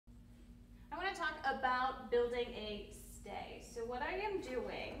building a stay. So what I am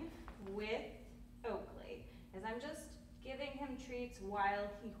doing with Oakley is I'm just giving him treats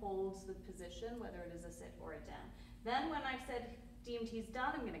while he holds the position, whether it is a sit or a down. Then when I've deemed he's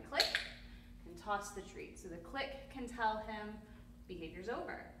done, I'm going to click and toss the treat. So the click can tell him behavior's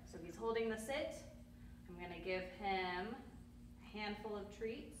over. So if he's holding the sit, I'm going to give him a handful of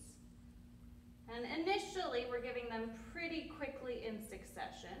treats. And initially, we're giving them pretty quickly in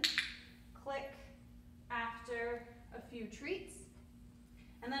succession. Click after a few treats.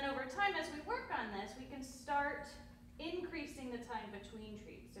 And then over time, as we work on this, we can start increasing the time between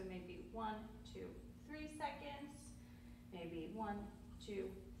treats. So maybe 1, 2, 3 seconds. Maybe 1, 2,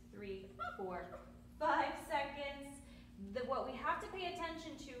 3, 4, 5 seconds. What we have to pay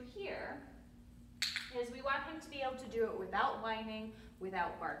attention to here is we want him to be able to do it without whining,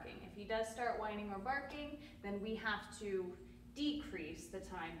 without barking. If he does start whining or barking, then we have to decrease the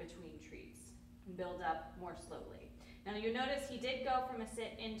time between treats and build up more slowly. Now you notice he did go from a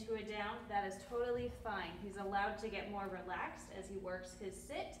sit into a down. That is totally fine. He's allowed to get more relaxed as he works his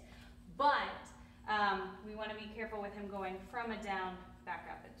sit, but we want to be careful with him going from a down back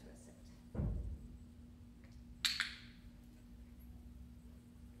up into a sit.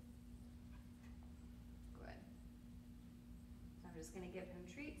 Good. So I'm just going to give him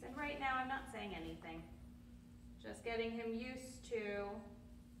treats, and right now I'm not saying anything. Just getting him used to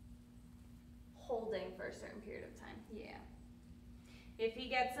holding for a certain period of time. Yeah. If he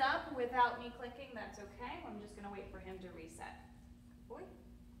gets up without me clicking, that's okay. I'm just going to wait for him to reset. Boy.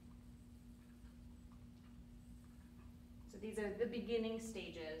 So these are the beginning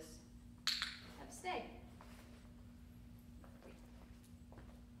stages of stay.